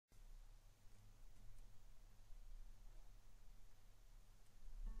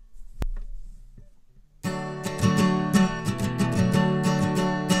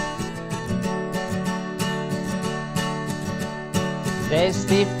There's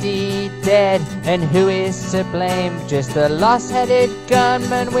 50 dead, and who is to blame? Just a lost-headed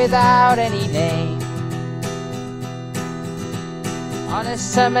gunman without any name. On a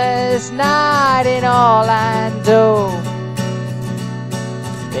summer's night in Orlando,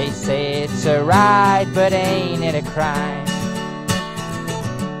 they say it's a ride, but ain't it a crime?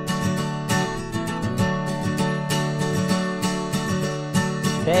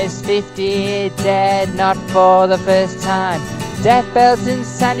 There's 50 dead, not for the first time. Death bells in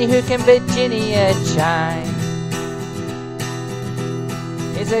Sandy Hook and Virginia chime.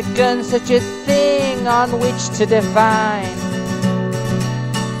 Is a gun such a thing on which to define?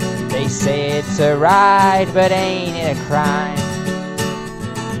 They say it's a ride, but ain't it a crime?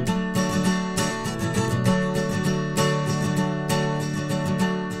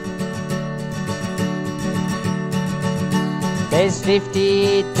 There's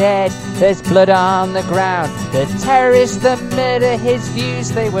 50 dead, there's blood on the ground. The terrorist, the murder, his views,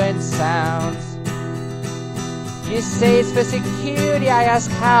 they weren't sound. You say it's for security, I ask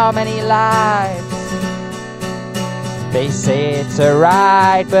how many lives? They say it's a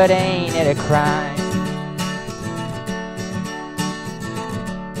ride, but ain't it a crime?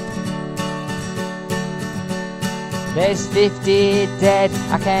 There's 50 dead,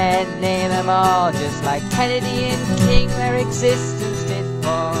 I can't name them all. Just like Kennedy and King, their existence did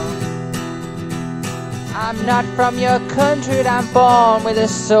fall. I'm not from your country, but I'm born with a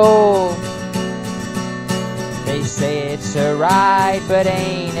soul. They say it's a ride, but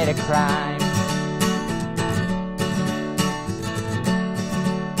ain't it a crime?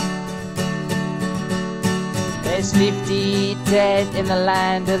 There's 50 dead in the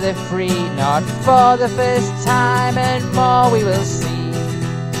land of the free, not for the first time, and more we will see.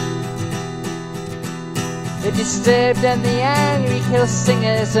 The disturbed and the angry kill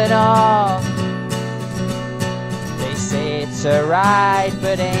singers and all. They say it's a ride,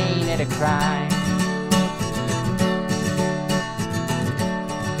 but ain't it a crime?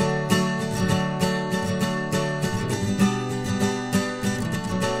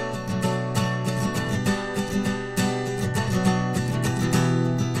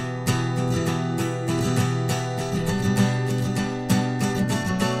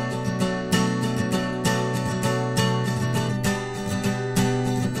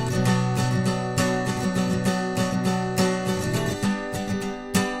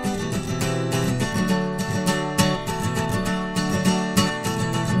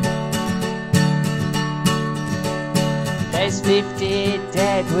 There's 50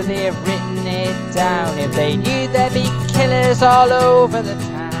 dead, would they have written it down if they knew there'd be killers all over the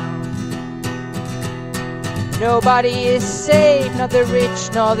town? Nobody is safe, not the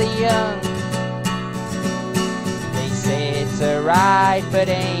rich nor the young. They say it's a ride, but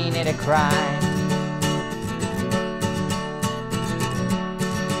ain't it a crime?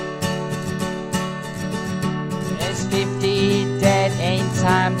 There's 50 dead, ain't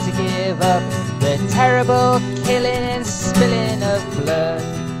time to give up. The terrible killing and spilling of blood.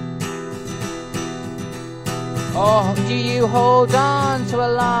 Or do you hold on to a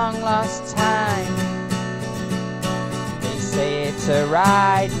long lost time? They say it's a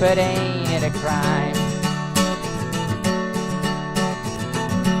ride, but ain't it a crime?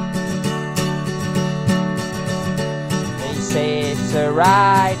 They say it's a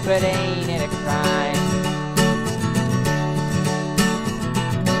ride, but ain't it a crime?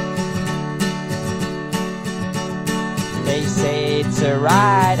 They say it's a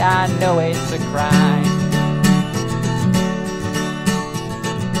ride, I know it's a crime.